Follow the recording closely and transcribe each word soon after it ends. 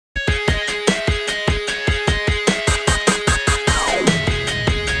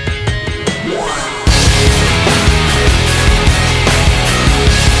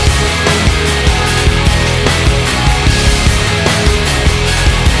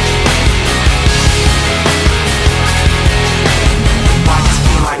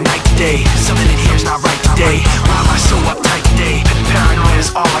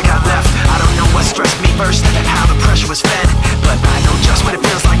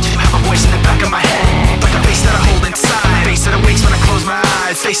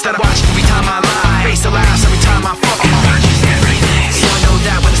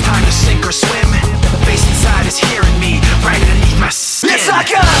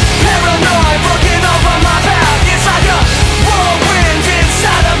paranoid looking over my back. It's like a whirlwind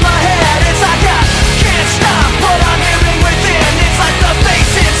inside of my head. It's like I can't stop what I'm hearing within. It's like the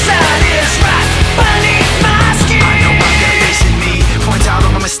face inside is right beneath my skin. I know I've got a face in me, points out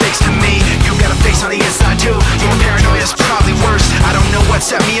all my mistakes to me. You got a face on the inside too, your paranoia is probably worse. I don't know what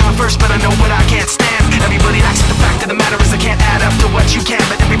set me off first, but I know what I can't stand. Everybody acts, the fact of the matter is I can't add up to what you can.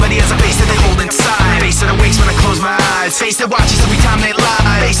 But everybody has a face that they hold inside. Face that awakes when I close my eyes. Face that watches every time they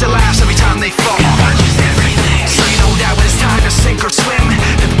lie. Face that laughs every time they fall.